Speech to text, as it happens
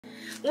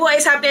What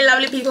is happening,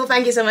 lovely people?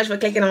 Thank you so much for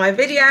clicking on my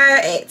video.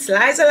 It's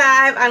Liza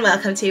Live and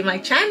welcome to my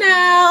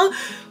channel.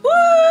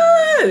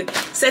 Woo!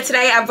 So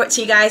today I brought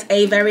to you guys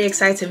a very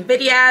exciting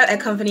video. A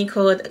company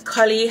called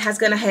Kollyy has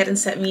gone ahead and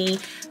sent me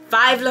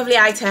 5 lovely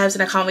items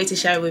and I can't wait to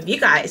share it with you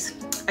guys.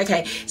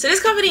 Okay, so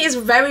this company is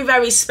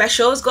very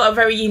special. It's got a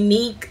very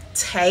unique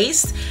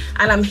taste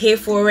and I'm here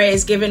for it.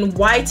 It's giving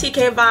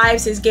Y2K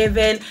vibes, it's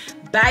giving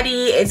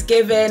baddie, it's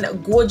given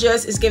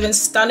gorgeous, it's given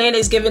stunning,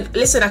 it's given,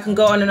 listen, I can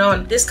go on and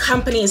on. This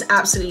company is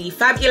absolutely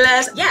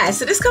fabulous. Yeah,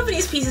 so this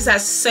company's pieces are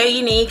so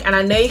unique and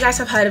I know you guys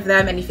have heard of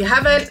them, and if you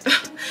haven't,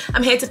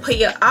 I'm here to put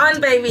you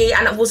on, baby.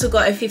 And I've also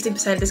got a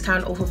 15%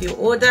 discount off of your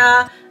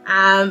order.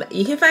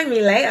 You can thank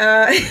me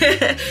later.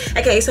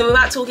 Okay, so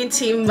without talking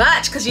too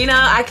much, because you know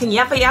I can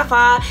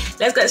yappa,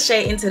 let's get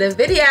straight into the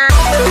video.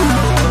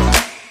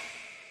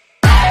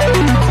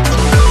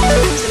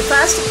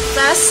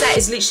 First set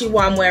is literally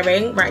what I'm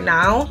wearing right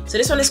now. So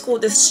this one is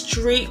called the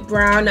Street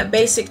Brown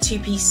Basic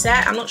 2-piece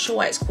set. I'm not sure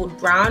why it's called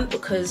brown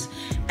because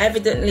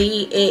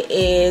evidently it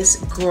is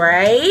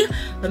grey,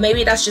 but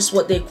maybe that's just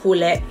what they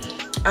call it.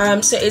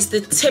 So it's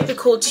the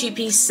typical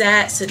 2-piece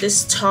set. So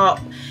this top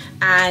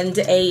and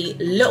a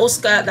little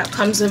skirt that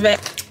comes with it.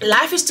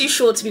 Life is too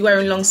short to be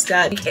wearing long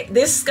skirt.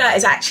 This skirt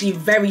is actually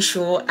very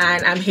short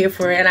and I'm here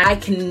for it, and I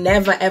can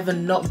never ever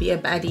not be a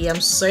baddie.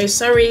 I'm so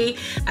sorry.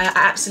 I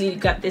absolutely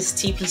got this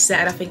 2-piece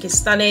set and I think it's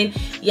stunning.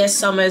 Yes,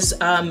 summer's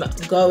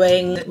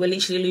going, we're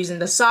literally losing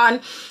the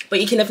sun,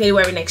 but you can definitely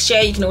wear it next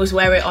year. You can always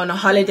wear it on a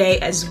holiday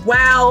as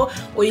well,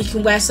 or you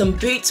can wear some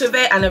boots with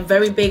it and a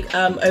very big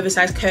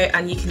oversized coat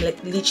and you can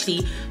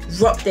literally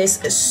rock this.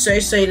 It's so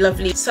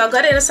lovely. So I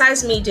got it in a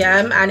size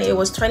medium and it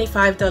was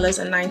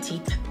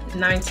 $25.90.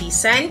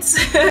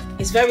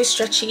 It's very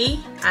stretchy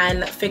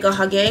and figure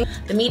hugging.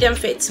 The medium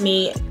fits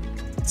me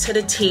to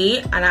the T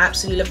and I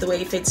absolutely love the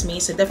way it fits me,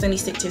 so definitely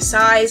stick to your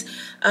size.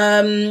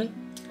 I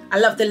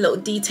love the little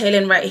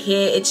detailing right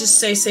here. It's just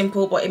so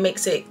simple, but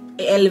it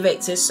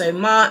elevates it so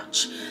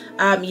much.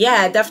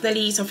 Yeah,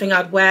 definitely something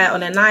I'd wear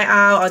on a night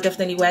out. I'll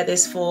definitely wear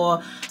this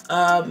for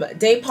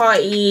day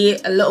party,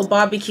 a little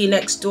barbecue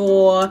next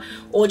door,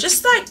 or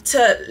just like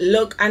to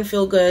look and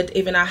feel good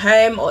even at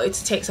home, or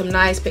to take some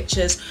nice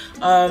pictures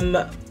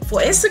for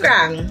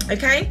Instagram.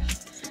 Okay,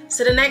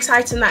 so the next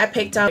item that I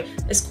picked up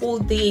is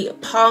called the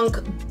Punk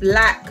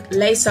Black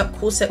Lace-Up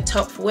Corset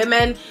Top for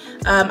women.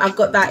 I've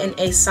got that in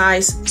a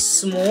size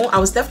small. I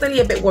was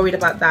definitely a bit worried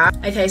about that.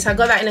 Okay, so I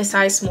got that in a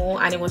size small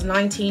and it was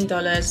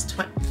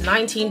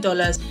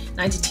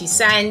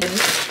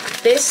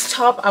 $19.92. This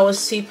top I was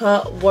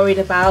super worried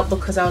about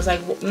because I was like,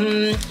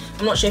 I'm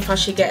not sure if I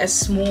should get a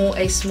small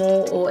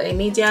or a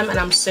medium, and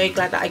I'm so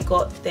glad that I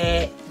got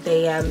the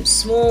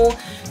small.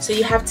 So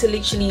you have to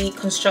literally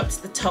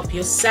construct the top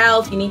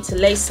yourself. You need to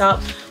lace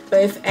up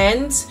both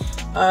ends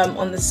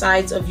on the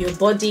sides of your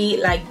body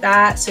like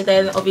that, so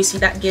then obviously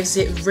that gives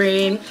it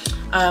room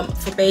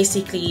for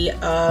basically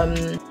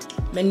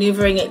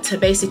maneuvering it to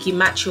basically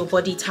match your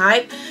body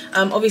type.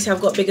 Obviously I've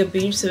got bigger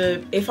boobs,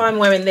 so if I'm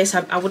wearing this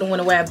I wouldn't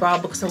want to wear a bra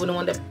because I wouldn't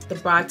want the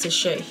bra to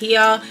show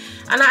here,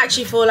 and I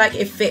actually feel like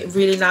it fit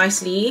really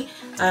nicely.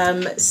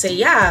 So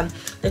yeah,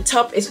 the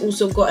top is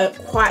also got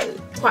quite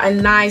a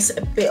nice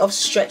bit of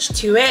stretch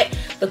to it.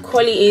 The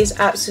quality is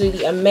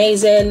absolutely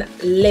amazing.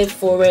 Live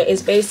for it.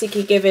 It's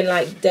basically giving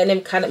like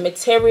denim kind of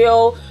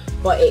material,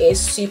 but it is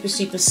super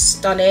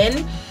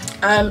stunning.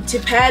 To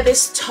pair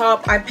this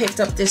top I picked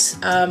up this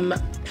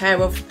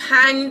pair of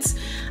pants.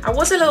 I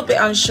was a little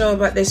bit unsure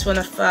about this one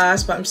at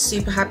first, but I'm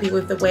super happy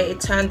with the way it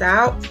turned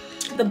out.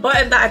 The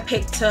bottom that I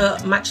picked to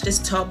match this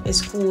top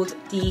is called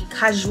the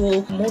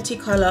Casual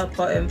Multicolor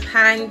Bottom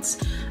Pants.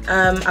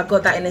 I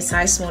got that in a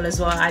size small as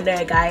well. I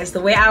know, guys, the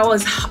way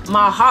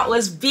my heart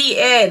was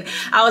beating.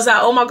 I was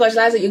like, oh my gosh,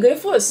 Liza, you're going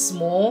for a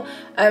small.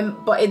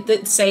 But it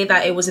did say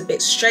that it was a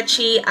bit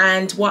stretchy,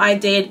 and what I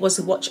did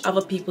was watch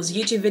other people's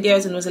YouTube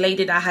videos, and there was a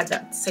lady that had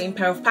that same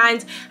pair of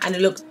pants and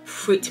it looked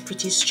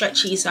pretty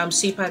stretchy, so I'm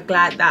super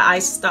glad that I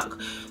stuck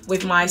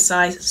with my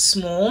size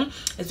small.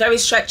 It's very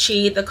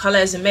stretchy, the color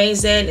is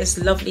amazing, it's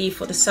lovely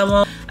for the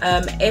summer.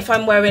 If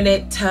I'm wearing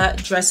it to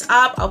dress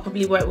up, I'll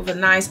probably wear it with a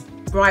nice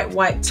bright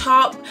white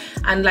top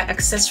and like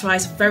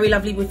accessorize very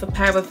lovely with a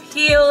pair of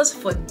heels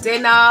for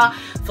dinner,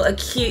 for a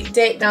cute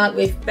date night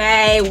with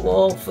bae,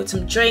 or for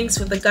some drinks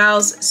with the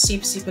girls.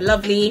 Super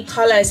lovely.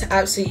 Color is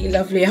absolutely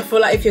lovely. I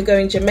feel like if you're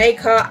going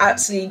Jamaica,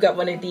 absolutely got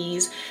one of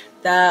these.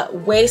 The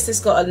waist has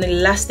got an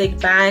elastic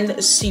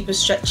band, super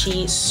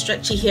stretchy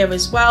here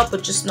as well,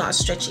 but just not as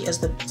stretchy as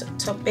the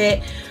top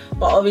bit.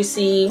 But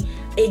obviously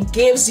it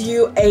gives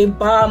you a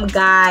bum,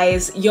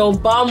 guys. Your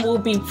bum will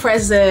be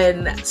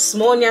present.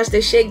 Small nyash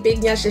they shake, big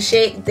nyash they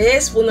shake.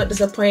 This will not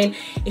disappoint.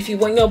 If you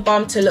want your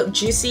bum to look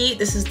juicy,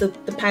 this is the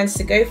pants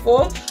to go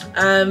for.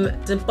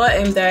 The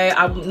bottom though,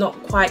 I'm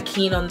not quite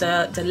keen on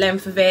the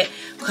length of it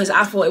because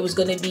I thought it was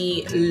going to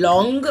be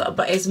long,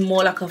 but it's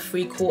more like a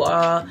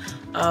 3/4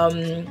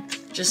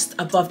 just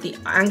above the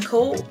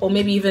ankle, or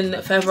maybe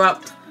even further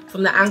up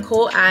from the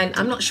ankle, and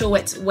I'm not sure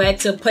where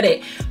to put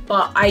it,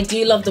 but I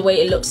do love the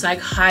way it looks like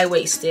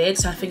high-waisted,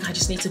 so I think I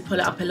just need to pull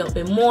it up a little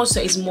bit more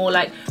so it's more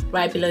like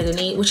right below the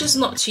knee, which is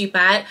not too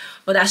bad,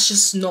 but that's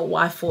just not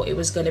what I thought it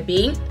was gonna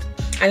be.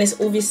 And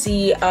it's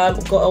obviously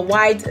got a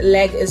wide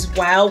leg as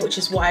well, which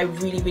is what I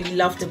really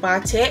loved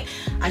about it.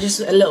 I just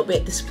a little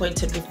bit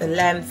disappointed with the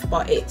length,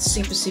 but it's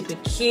super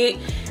cute,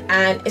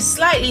 and it's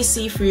slightly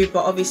see-through,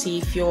 but obviously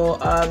if you're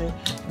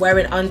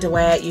wearing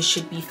underwear you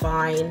should be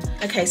fine.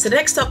 Okay, so the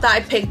next top that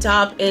I picked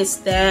up is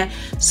their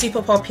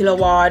super popular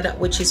one,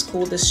 which is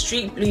called the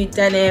Street Blue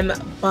Denim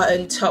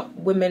Button Top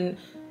for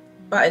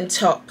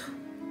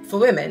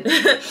women.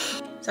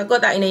 So I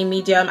got that in a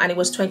medium, and it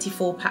was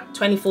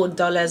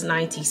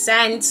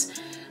 $24.90.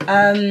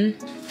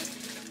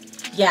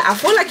 Yeah, I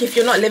feel like if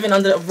you're not living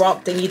under a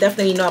rock, then you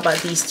definitely know about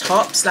these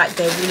tops. Like,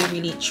 they're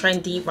really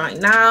trendy right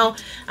now,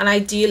 and I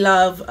do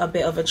love a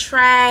bit of a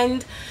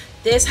trend.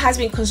 This has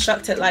been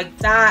constructed like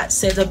that,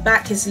 so the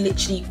back is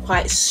literally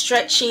quite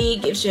stretchy,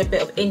 gives you a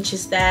bit of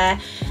inches there,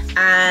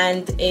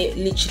 and it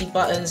literally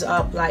buttons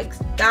up like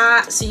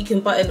that, so you can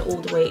button all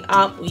the way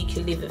up, or you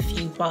can leave a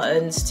few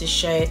buttons to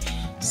show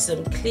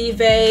some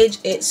cleavage.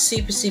 It's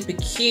super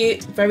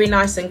cute, very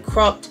nice and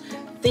cropped.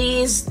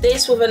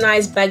 This with a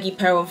nice baggy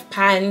pair of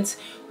pants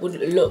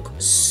would look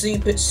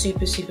super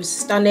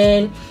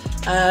stunning.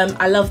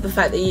 I love the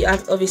fact that you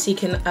obviously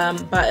can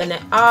button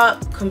it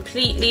up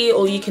completely,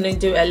 or you can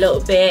do it a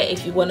little bit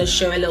if you want to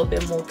show a little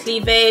bit more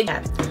cleavage.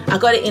 Yeah. I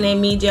got it in a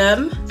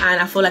medium,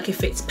 and I feel like it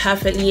fits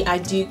perfectly. I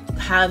do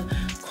have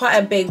quite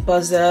a big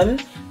bosom,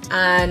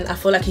 and I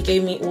feel like it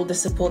gave me all the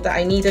support that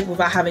I needed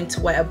without having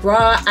to wear a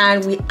bra,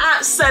 and we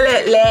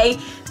absolutely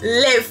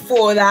live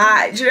for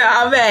that. Do you know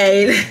what I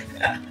mean?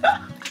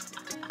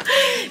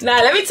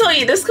 Now let me tell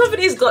you, this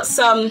company's got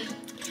some,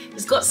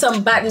 it's got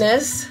some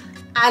badness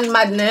and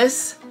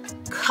madness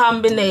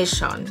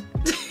combination.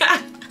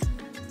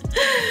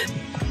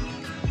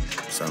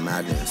 Some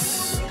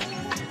madness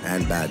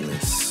and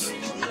badness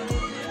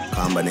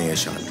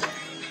combination.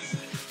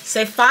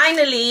 So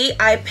finally,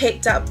 I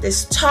picked up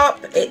this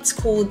top. It's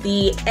called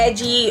the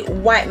Edgy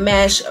White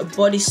Mesh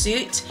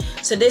Bodysuit.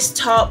 So this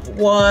top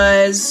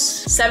was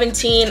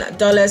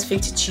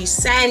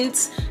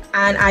 $17.52,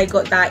 and I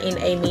got that in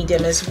a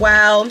medium as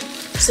well.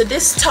 So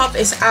this top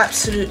is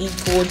absolutely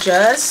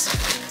gorgeous.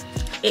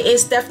 It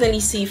is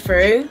definitely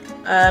see-through,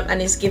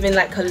 and it's giving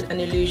like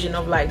an illusion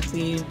of like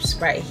boobs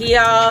right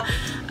here.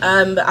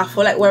 But I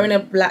feel like wearing a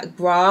black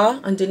bra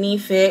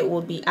underneath it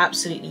would be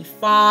absolutely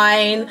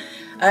fine.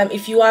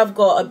 If you have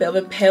got a bit of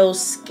a pale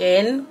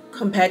skin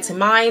compared to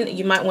mine,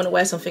 you might want to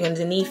wear something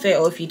underneath it,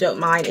 or if you don't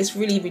mind, it's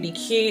really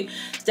cute.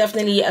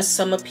 Definitely a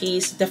summer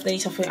piece, definitely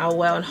something I'll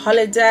wear on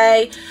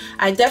holiday.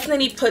 I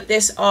definitely put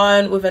this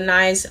on with a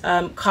nice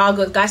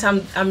cargo. Guys,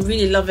 I'm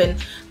really loving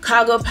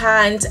cargo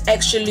pants,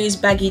 extra loose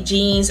baggy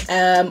jeans,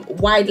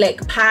 wide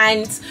leg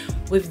pants.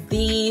 With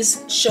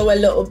these, show a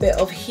little bit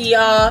of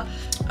here,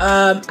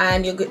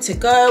 and you're good to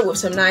go with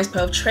some nice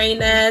pair of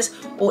trainers.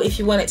 Or if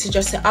you wanted to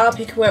dress it up,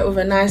 you can wear it with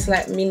a nice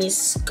like mini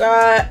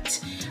skirt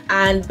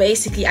and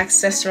basically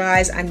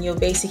accessorize, and you're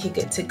basically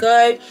good to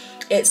go.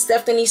 It's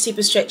definitely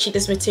super stretchy.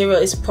 This material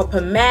is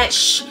proper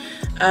mesh,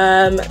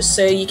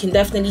 so you can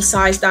definitely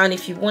size down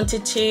if you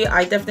wanted to.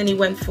 I definitely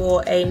went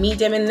for a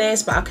medium in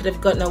this, but I could have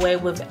gotten away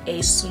with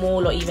a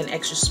small or even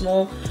extra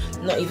small.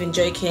 Not even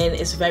joking.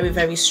 It's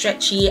very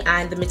stretchy,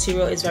 and the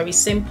material is very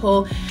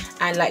simple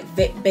and like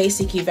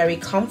basically very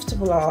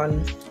comfortable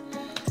on.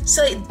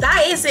 So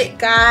that is it,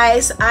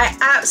 guys. I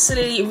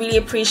absolutely really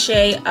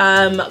appreciate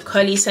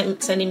Kollyy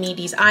sending me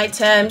these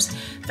items.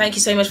 Thank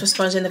you so much for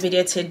sponsoring the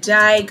video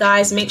today,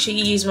 guys. Make sure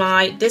you use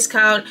my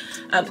discount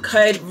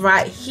code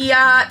right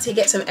here to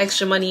get some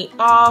extra money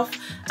off.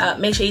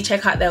 Make sure you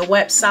check out their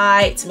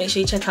website. Make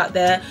sure you check out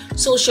their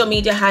social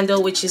media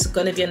handle, which is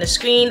going to be on the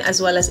screen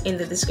as well as in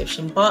the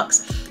description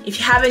box. If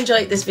you have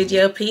enjoyed this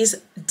video, please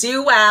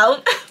do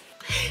well.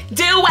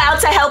 Do well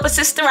to help a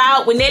sister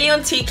out. We're nearly on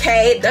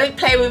 2K. Don't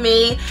play with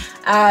me.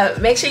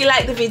 Make sure you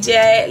like the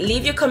video,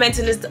 leave your comments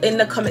in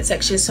the comment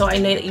section so I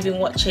know that you've been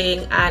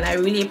watching, and I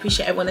really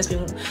appreciate everyone that's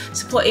been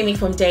supporting me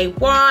from day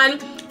one.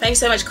 Thanks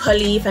so much,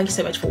 Kollyy. Thank you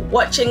so much for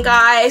watching,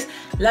 guys.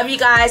 Love you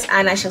guys,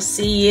 and I shall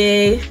see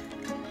you in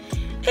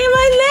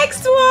my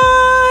next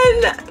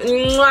one.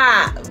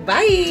 Mwah.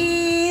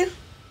 Bye.